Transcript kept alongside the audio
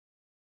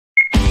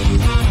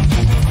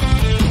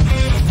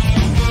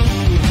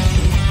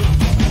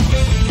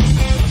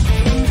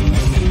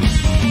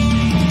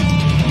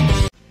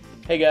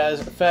Hey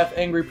guys, Faf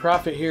Angry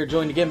Prophet here,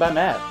 joined again by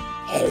Matt.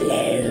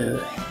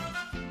 Hello.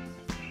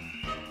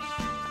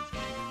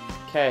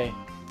 Okay.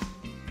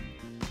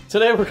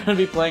 Today we're going to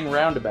be playing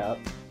Roundabout.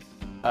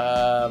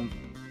 I've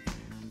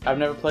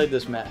never played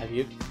this, Matt. Have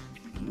you?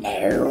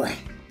 No,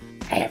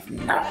 I have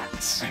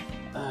not.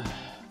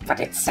 But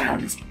it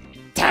sounds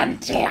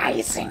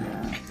tantalizing.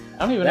 I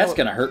don't even know. That's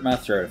going to hurt my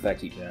throat if I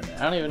keep doing that.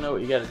 I don't even know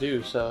what you got to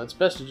do, so it's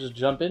best to just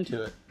jump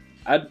into it.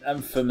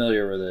 I'm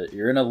familiar with it.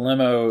 You're in a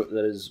limo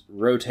that is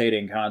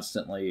rotating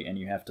constantly, and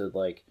you have to,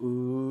 like,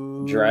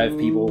 drive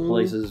people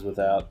places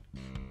without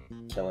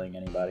killing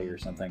anybody or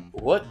something.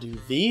 What do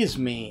these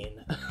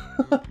mean?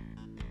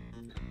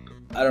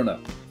 I don't know.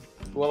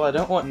 Well, I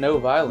don't want no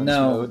violence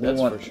mode, that's we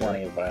want for sure.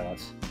 plenty of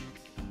violence.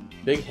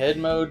 Big head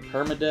mode,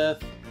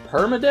 permadeath.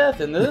 Permadeath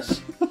in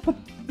this?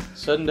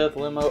 Sudden death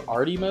limo,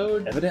 arty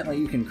mode? Evidently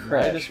you can Midas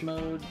crash.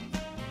 mode,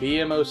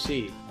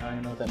 BMOC. I don't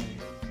even know what that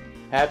means.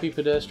 Happy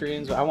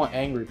pedestrians. I want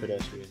angry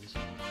pedestrians.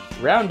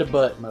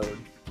 Roundabout mode.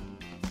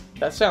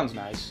 That sounds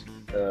nice.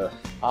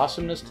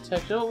 Awesomeness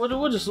detection. Oh,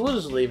 we'll just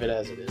leave it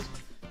as it is,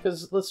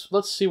 because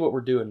let's see what we're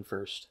doing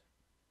first.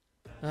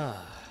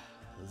 Ah,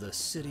 the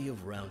city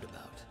of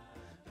Roundabout.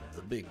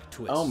 The big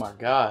twist. Oh my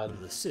God.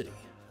 The city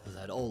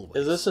that always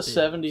Is this a spins.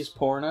 70s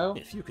porno?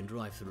 If you can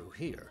drive through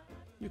here,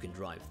 you can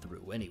drive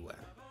through anywhere.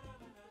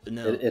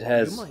 Now, It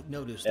has you might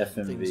notice that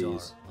things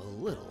FMVs. are a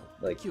little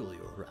Like, peculiar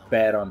around.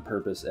 Bad on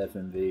purpose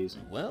FMVs.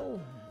 Well,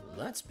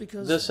 that's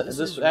because This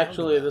is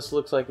actually Roundabout. this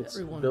looks like it's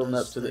Everyone building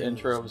up does to the things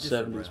intro of a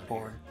different 70s around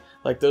porn. here.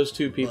 Like those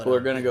two people But are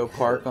gonna go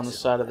park on the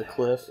side of the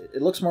cliff,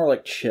 It looks more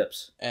like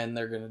Chips. and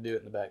they're gonna do it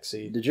in the back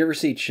seat. Did you ever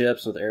see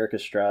Chips with Eric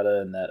Estrada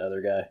and that other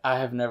guy? I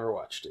have never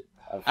watched it.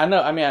 I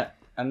know. I mean,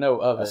 I know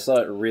of I it. saw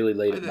it really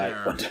late Hi at night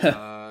there. one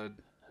time.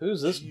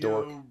 Who's this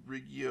dork?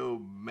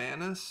 Rigio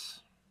Manus?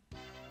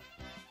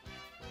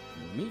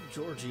 Meet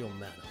Giorgio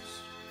Manos.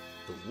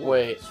 The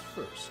Wait. world's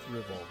first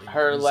revolving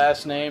Her museum.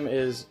 last name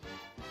is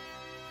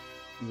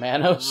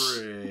Manos.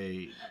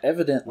 Great.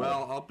 Evidently.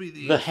 Well, I'll be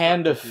the The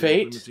hand of instructor to your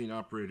fate? limousine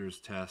operators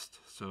test,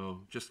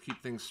 so just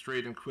keep things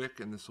straight and quick,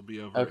 and this will be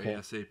over Okay.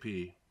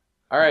 ASAP.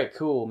 All right,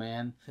 cool,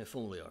 man. If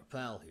only our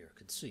pal here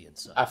could see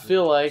inside. I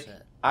feel Giorgio's like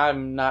head.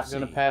 I'm not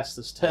gonna See, pass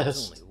this There's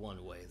test. only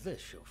one way this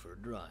chauffeur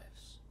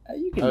drives.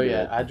 You can Oh do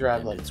yeah, it. I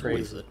drive And like it's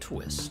crazy. with a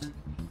twist.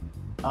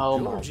 Oh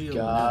my Giorgio never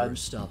God.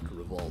 stopped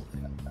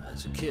revolving.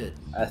 As a kid,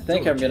 I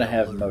think I'm gonna Giorgio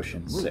have learned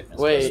motion to move sickness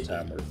Wait. this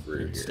time we're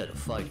through instead here. of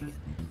fighting it.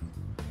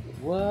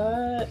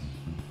 What?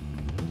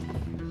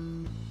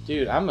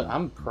 Dude,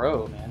 I'm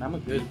pro, man. I'm a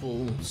good.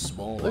 People,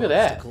 small Look at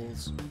that.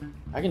 obstacles.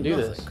 I can do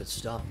Nothing this. could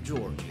stop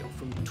Giorgio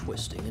from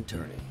twisting and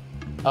turning.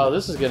 Oh,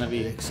 this is gonna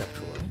be. Except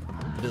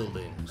for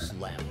buildings,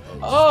 lampposts.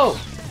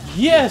 Oh,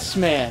 yes,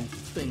 man.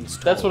 Things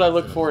That's what I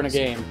look tall, for in a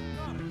game.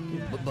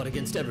 But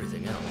against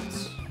everything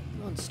else,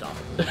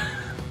 unstoppable.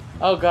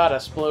 Oh God, I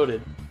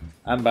exploded.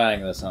 I'm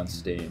buying this on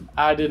Steam.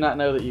 I did not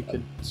know that you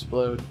could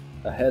explode.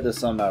 I had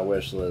this on my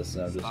wish list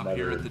and I've just Stop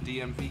here at the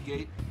DMV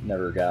gate.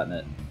 never gotten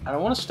it. I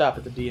don't want to stop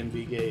at the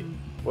DMV gate.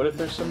 What if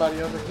there's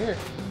somebody over here?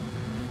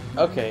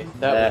 Okay,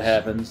 that That was.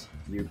 happens.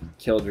 You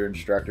killed your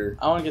instructor.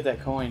 I want to get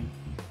that coin.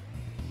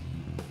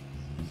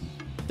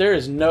 There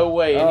is no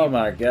way. Oh any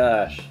my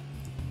gosh.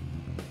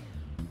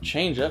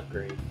 change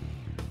upgrade.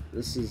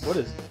 This is... What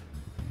is it?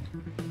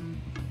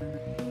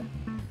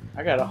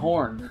 I got a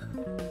horn.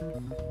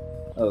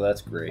 Oh,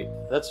 that's great.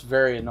 That's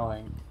very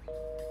annoying.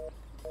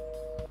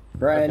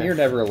 Brian, Okay. you're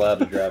never allowed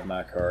to drive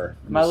my car.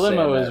 I'm My just saying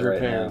limo that is right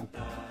repairing.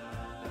 now.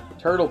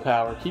 Turtle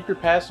power. Keep your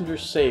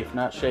passengers safe,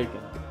 not shaken.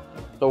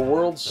 The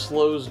world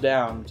slows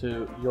down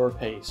to your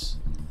pace.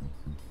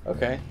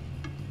 Okay.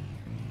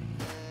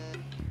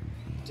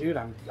 Dude,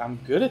 I'm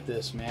good at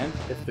this, man.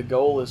 If the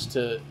goal is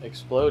to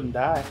explode and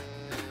die.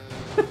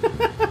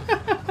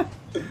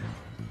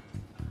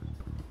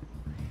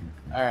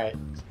 Alright.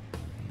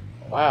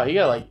 Wow, you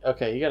gotta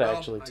you gotta Well,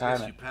 actually I time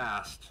guess it. You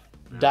passed.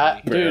 Dude,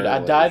 I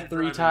Barely. died Your 3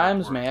 driving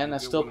times, record, man. I you'll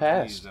still get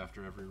one of these passed.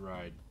 after every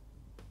ride.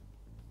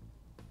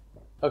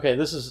 Okay,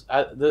 this is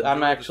I'm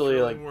Enjoy actually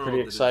the like thrilling pretty world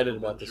that is excited the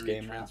about this luxury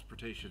game now.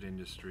 Transportation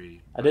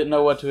industry. I didn't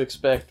know what to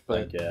expect,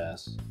 but Thank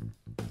ass.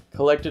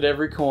 collected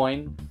every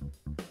coin.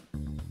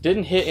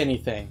 Didn't hit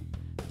anything.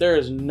 There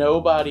is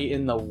nobody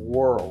in the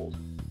world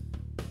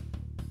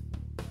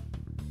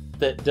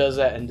that does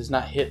that and does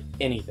not hit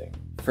anything.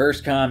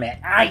 First comment.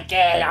 I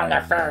did on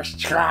the first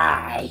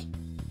try.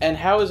 And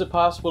how is it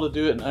possible to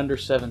do it in under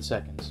 7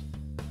 seconds?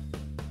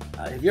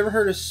 Have you ever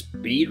heard of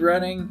speed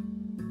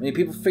running? I mean,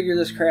 people figure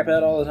this crap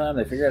out all the time.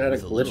 They figure out how to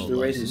With a glitch little through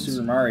ways of license,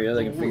 Super Mario.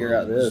 They can figure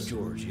out this.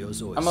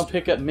 Giorgio's I'm gonna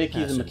pick up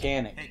Mickey the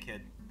mechanic. Hey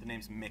kid, the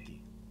name's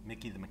Mickey.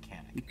 Mickey the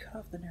mechanic. You cut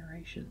off the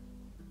narration.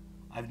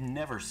 I've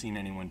never seen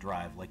anyone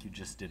drive like you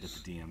just did at the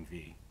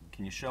DMV.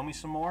 Can you show me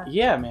some more?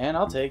 Yeah, man,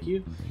 I'll take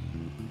you.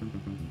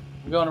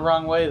 I'm going the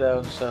wrong way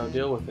though, so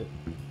deal with it.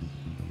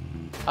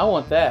 I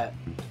want that.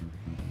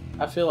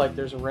 I feel like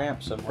there's a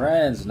ramp somewhere.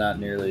 Brian's not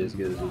nearly as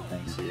good as he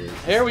thinks he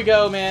is. Here we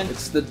go, man.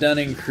 It's the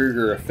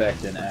Dunning-Kruger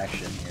effect in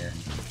action here.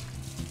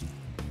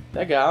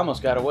 That guy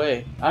almost got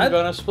away. I'm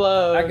gonna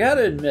explode. I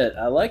gotta admit,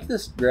 I like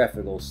this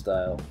graphical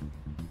style.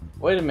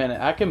 Wait a minute.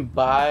 I can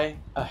buy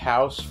a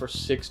house for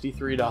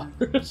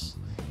 $63.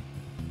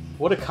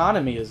 What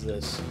economy is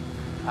this?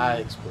 I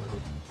exploded.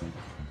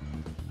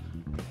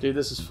 Dude,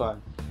 this is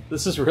fun.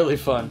 This is really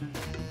fun.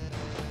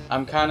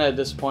 I'm kind of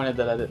disappointed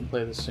that I didn't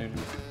play this sooner.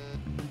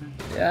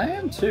 Yeah, I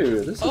am too.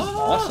 This is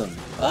awesome.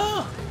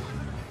 Oh!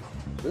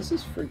 This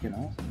is freaking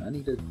awesome. I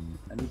need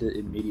to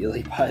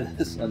immediately buy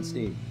this on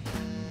Steam.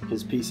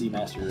 His PC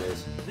Master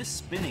Race. This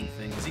spinning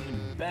thing is even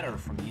better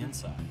from the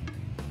inside.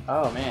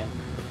 Oh man.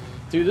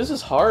 Dude, this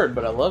is hard,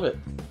 but I love it.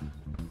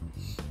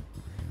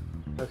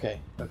 Okay.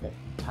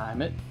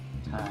 Time it.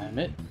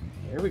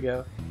 There we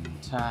go.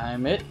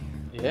 Time it.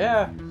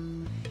 Yeah.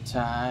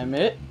 Time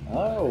it.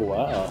 Oh,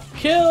 wow.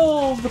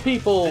 Kill the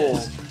people!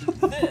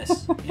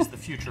 This is the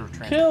future of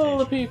transportation. Kill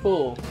the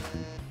people!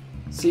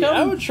 See,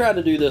 I would try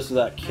to do this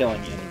without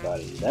killing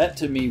anybody. That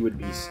to me would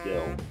be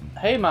skill.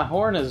 Hey, my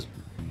horn is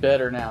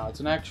better now. It's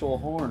an actual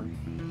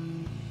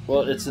horn.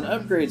 Well, it's an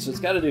upgrade, so it's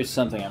got to do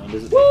something. I mean,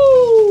 does it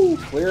Woo!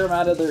 clear them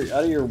out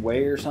of your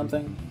way or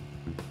something?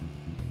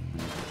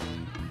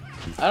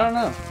 I don't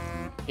know.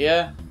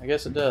 Yeah, I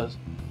guess it does.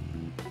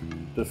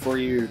 Before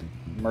you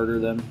murder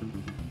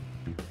them?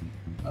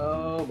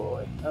 Oh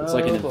boy. It's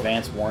like an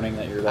advance warning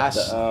that you're about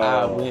to...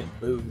 I went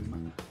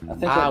boom. I think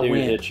that dude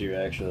hit you,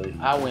 actually.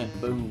 I went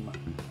boom.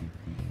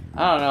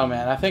 I don't know,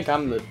 man. I think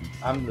I'm the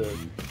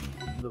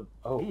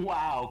oh.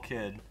 Wow,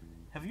 kid.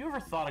 Have you ever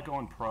thought of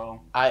going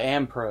pro? I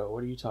am pro.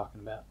 What are you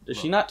talking about? Does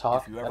she not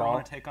talk If you at ever all?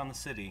 want to take on the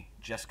city,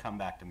 just come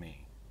back to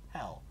me.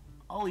 Hell,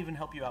 I'll even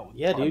help you out with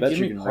Yeah, parts. dude, bet give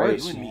you me can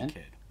parts, You and man. me,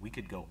 kid. We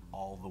could go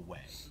all the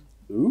way.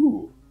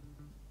 Ooh.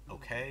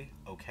 Okay.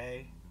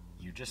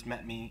 You just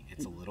met me.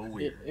 It's a little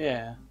weird.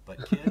 Yeah.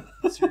 But kid,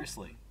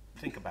 seriously,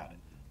 think about it.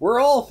 We're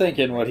all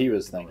thinking what he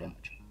was thinking.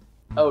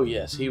 Oh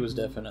yes, he was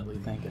definitely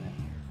thinking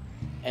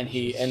it, and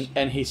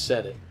he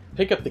said it.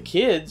 Pick up the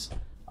kids.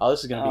 Oh,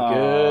 this is gonna be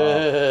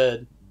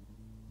good.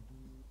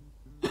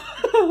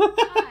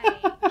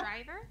 Hi,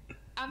 driver.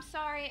 I'm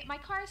sorry, my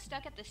car is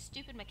stuck at the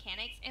stupid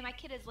mechanics, and my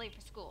kid is late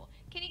for school.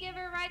 Can you give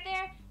her a ride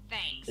there?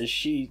 Thanks. Is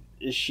she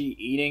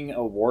eating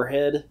a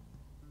warhead?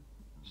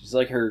 She's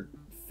like, her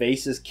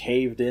face is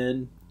caved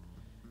in.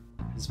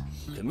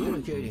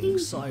 Communicating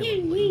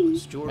silently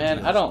was Georgio's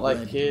Man, I don't like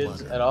bread and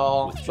kids butter. at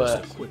all, With just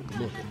but a quick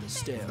look at the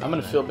stare I'm gonna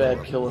on feel that bad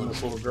girl, killing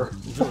this little girl.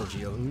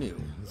 Giorgio knew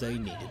they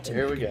needed to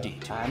Here we make a go.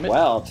 detour. Time it.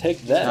 Wow,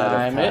 take that out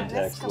Time of it.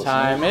 context. listener.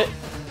 Time it.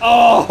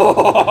 Oh!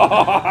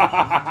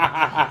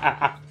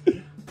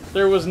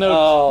 There was no.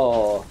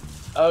 Oh.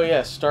 Oh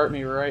yeah, start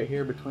me right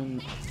here between.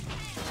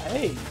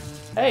 Hey,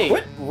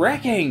 Quit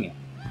wrecking!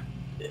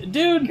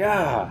 dude.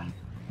 God.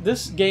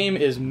 This game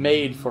is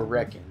made for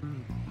wrecking.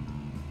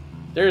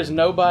 There is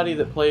nobody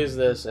that plays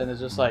this and is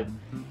just like,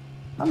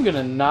 I'm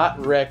gonna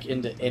not wreck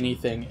into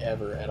anything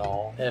ever at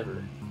all,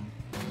 ever.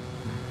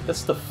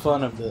 That's the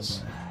fun of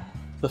this.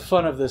 The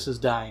fun of this is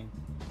dying.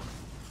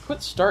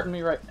 Quit starting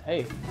me right.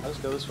 Hey, let's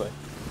go this way.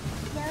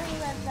 Billy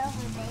lives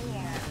over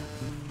there.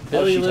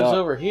 Billy she lives talk?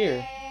 over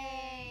here.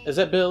 Is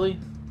that Billy?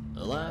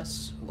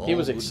 Alas, He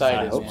was all excited,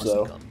 I hope must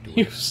so. come to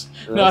He an was.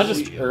 Or No, I else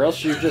just. or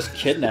else you just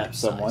kidnapped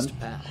someone. sized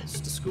pals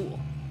to school.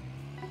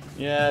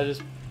 Yeah, I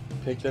just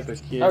picked up a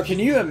kid. Oh, can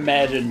you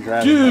imagine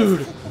driving?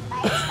 Dude!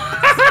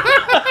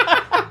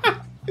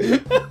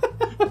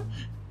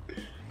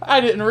 I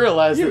didn't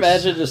realize Can you that.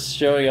 imagine just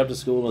showing up to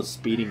school in a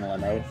speeding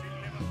limo?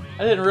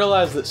 I didn't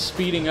realize that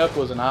speeding up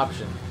was an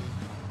option.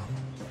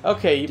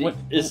 Okay,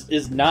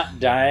 Is not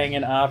dying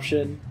an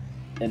option,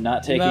 and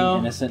not taking No.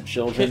 innocent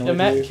children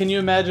with you? can you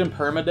imagine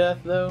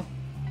permadeath though?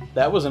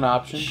 That was an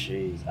option.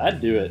 Jeez,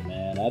 I'd do it,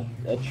 man.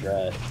 I'd try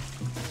it.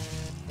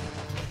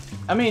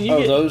 I mean, you Oh,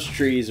 get those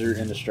trees are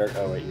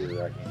indestructible. Oh wait, you're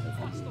wrecking the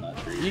fences, not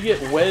trees. you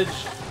get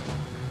wedged.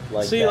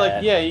 Like See, that.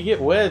 like yeah, you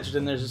get wedged,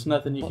 and there's just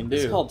nothing you can do.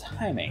 It's called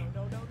timing.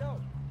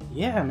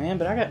 Yeah, man,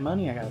 but I got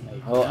money I gotta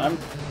make. Well, I'm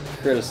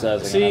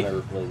criticizing. See, and I've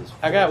never played this.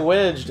 I got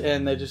wedged,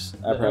 and they just.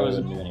 I it probably was-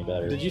 wouldn't do any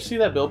better. Did you see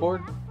that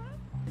billboard?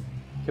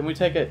 Can we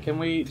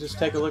just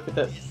take a look at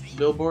that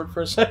billboard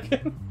for a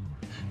second?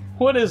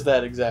 What is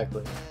that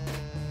exactly?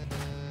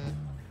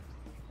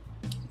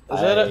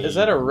 Is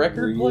that a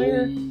record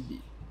player?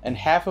 And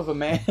half of a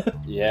man?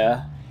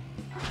 Yeah.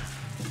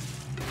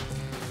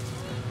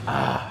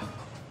 Ah.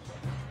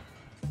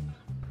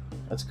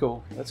 That's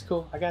cool. That's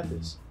cool. I got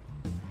this.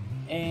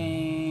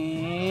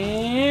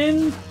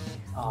 And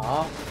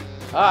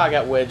I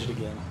got wedged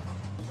again.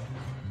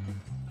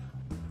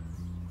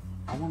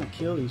 I want to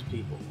kill these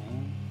people,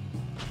 man.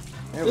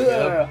 There we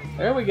go.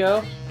 There we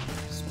go.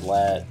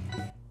 Splat.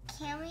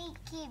 Can we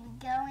keep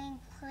going,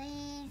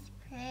 please?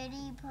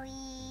 Pretty,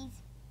 please.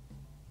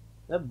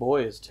 That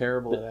boy is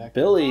terrible at acting.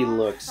 Billy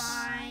looks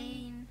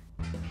Fine.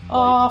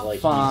 like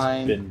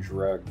Fine. he's been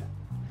drugged.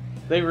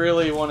 They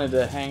really wanted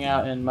to hang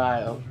out in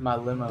my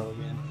limo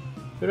again.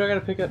 Who do I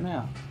gotta pick up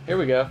now? Here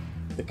we go.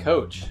 The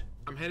coach.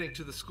 I'm heading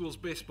to the school's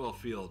baseball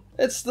field.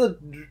 It's the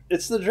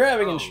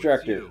driving Oh, it's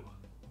instructor. you.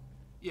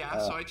 Yeah,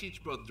 so I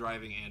teach both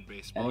driving and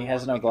baseball. And he You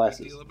has wanna no make a big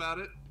glasses. deal about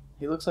it?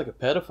 He looks like a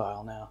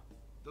pedophile now.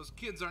 Those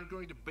kids aren't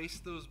going to base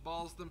those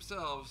balls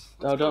themselves.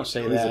 Oh, don't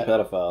say He's that. a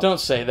pedophile. Don't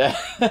say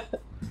that.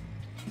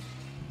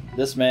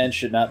 This man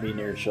should not be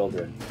near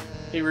children.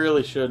 He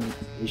really shouldn't.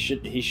 He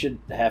should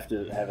have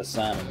to have a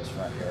sign in his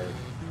front yard.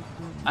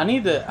 I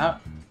need to...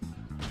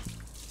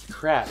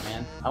 Crap,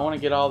 man. I want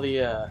to get all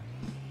the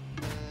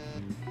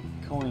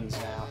coins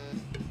now.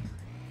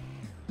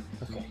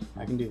 Okay,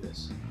 I can do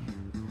this.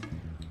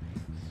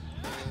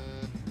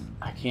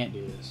 I can't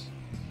do this.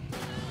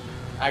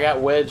 I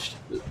got wedged.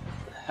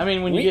 I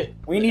mean, when you get...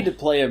 We need to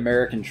play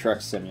American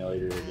Truck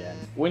Simulator again.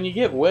 When you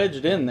get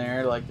wedged in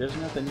there, like, there's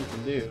nothing you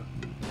can do.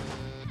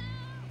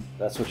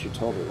 That's what you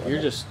told her.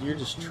 You're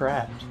just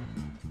trapped.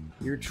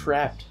 You're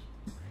trapped.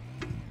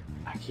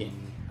 I can't.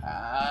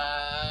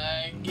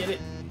 I get it.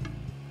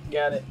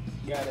 Got it.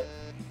 Got it.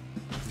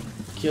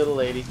 Kill the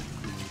lady.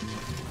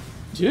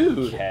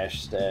 Dude.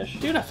 Cash stash.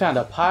 Dude, I found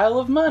a pile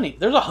of money.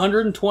 There's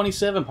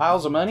 127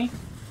 piles of money.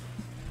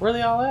 Where are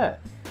they all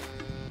at?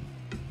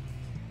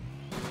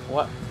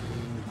 What?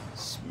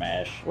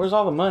 Smash. Where's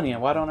all the money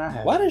and why don't I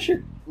have Why it? does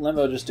your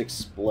limo just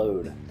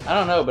explode? I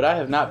don't know, but I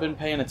have not been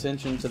paying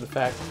attention to the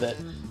fact that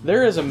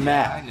there is a I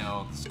map.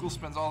 know. The school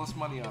spends all this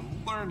money on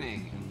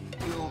learning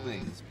and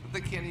buildings, but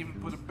they can't even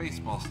put a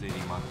baseball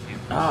stadium on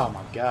campus. Oh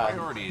my god.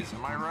 Priorities,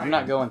 am I right? I'm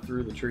not going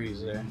through the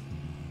trees there.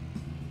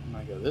 I'm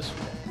gonna go this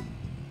way.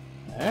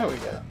 There we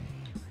go.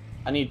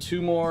 I need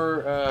two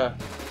more,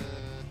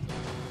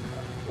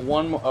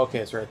 one more. Okay,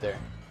 it's right there.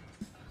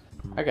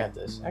 I got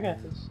this. I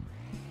got this.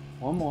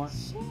 One more.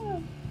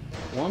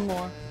 One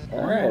more.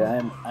 Alright,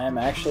 I am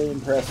actually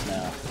impressed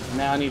now.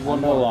 Now I need one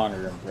I'm no more.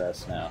 longer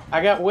impressed now.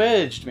 I got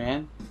wedged,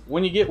 man.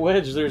 When you get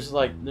wedged,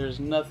 there's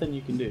nothing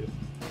you can do.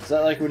 Is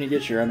that like when you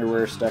get your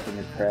underwear stuck in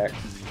your crack?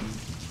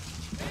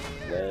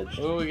 Wedged.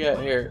 What do we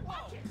got here?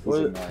 He's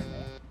What- ignoring me.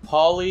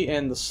 Polly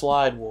and the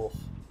Slide Wolf.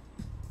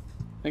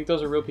 Think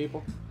those are real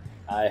people?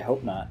 I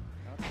hope not.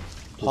 'Cause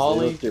Polly-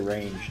 they look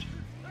deranged.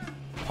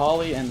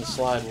 Polly and the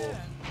Slide Wolf.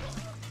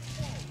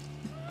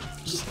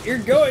 You're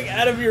going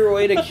out of your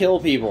way to kill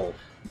people.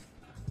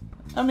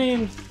 I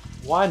mean,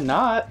 why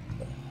not?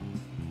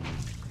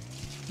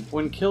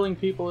 When killing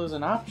people is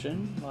an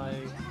option, like,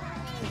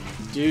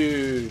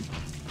 dude.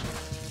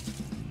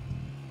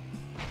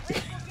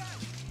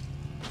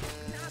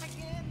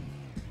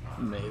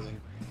 Amazing.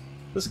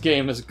 This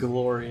game is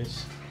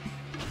glorious.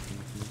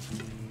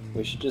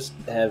 We should just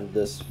have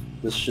this.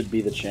 This should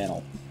be the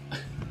channel.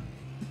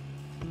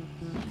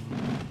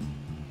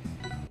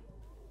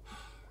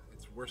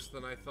 It's worse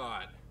than I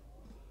thought.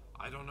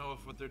 I don't know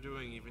if what they're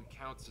doing even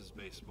counts as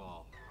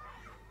baseball.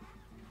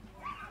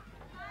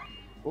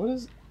 What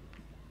is...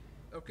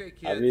 Okay,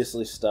 kids.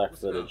 Obviously stock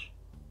listen footage.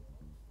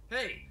 up.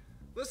 Hey,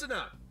 listen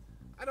up.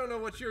 I don't know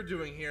what you're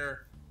doing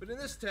here, but in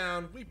this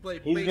town, we play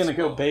He's baseball. gonna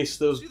go base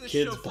those See the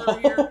kids' chauffeur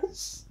here?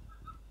 balls.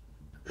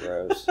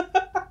 Gross.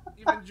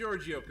 Even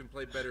Giorgio can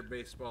play better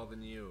baseball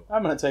than you.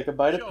 I'm gonna take a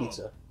bite of Show 'em.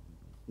 pizza.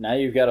 Now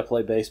you've got to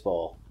play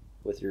baseball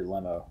with your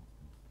limo.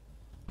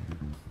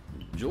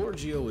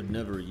 Giorgio had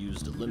never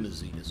used a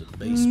limousine as a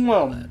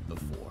baseball Mwah. bat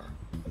before.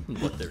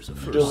 But there's a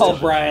first. Delicious. Oh,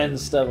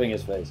 Brian's stuffing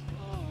his face.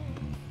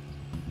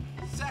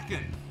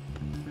 Second,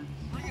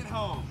 bring it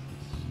home.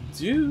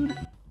 Dude,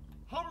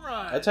 Home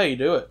run. that's how you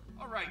do it.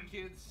 All right,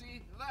 kids.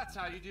 See, that's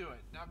how you do it.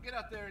 Now get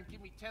out there and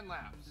give me 10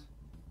 laps.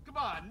 Come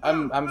on.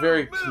 I'm move,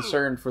 very move.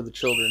 concerned for the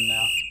children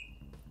now.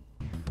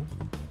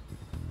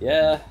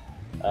 Yeah,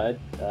 I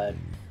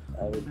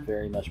would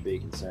very much be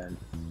concerned.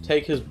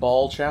 Take his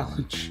ball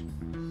challenge.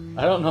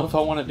 I don't know if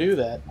I want to do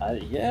that.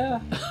 Yeah.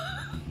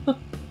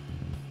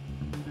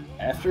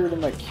 After the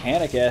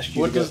mechanic asked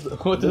you, What to go- does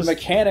what the does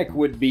mechanic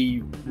would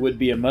be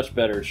a much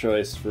better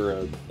choice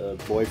for a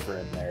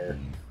boyfriend there.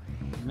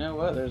 You know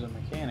what? There's a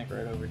mechanic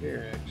right over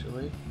here,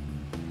 actually.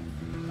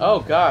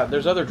 Oh god,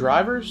 there's other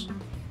drivers?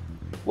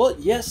 Well,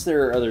 yes,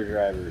 there are other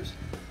drivers.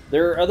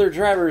 There are other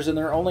drivers, and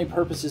their only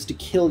purpose is to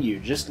kill you,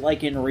 just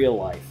like in real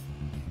life.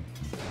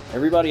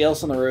 Everybody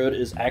else on the road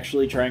is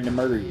actually trying to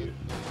murder you.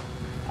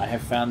 I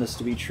have found this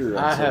to be true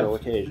on I several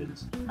have.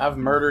 occasions. I've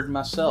murdered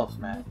myself,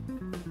 Matt.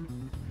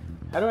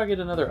 How do I get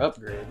another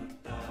upgrade?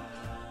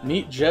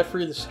 Meet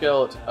Jeffrey the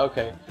Skeleton.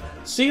 Okay.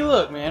 See,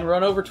 look, man.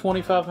 Run over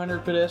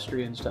 2,500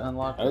 pedestrians to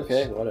unlock this.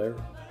 Okay,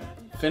 whatever.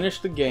 Finish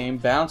the game.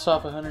 Bounce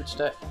off 100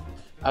 stack.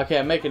 Okay,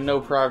 I'm making no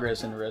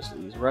progress in the rest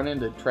of these. Run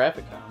into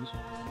traffic cones.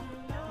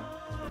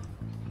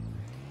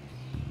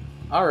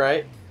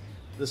 Alright.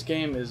 This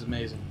game is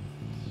amazing.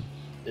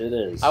 It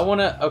is.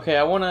 Okay,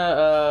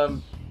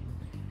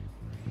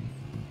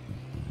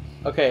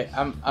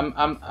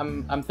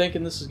 I'm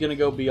thinking this is gonna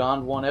go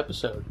beyond one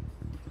episode.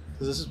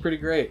 Because this is pretty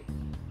great.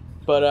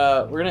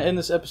 But we're gonna end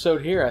this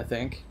episode here, I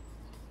think.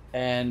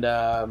 And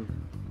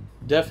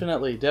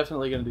definitely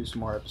gonna do some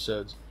more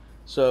episodes.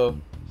 So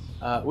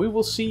we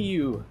will see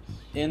you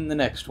in the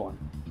next one.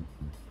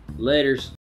 Laters.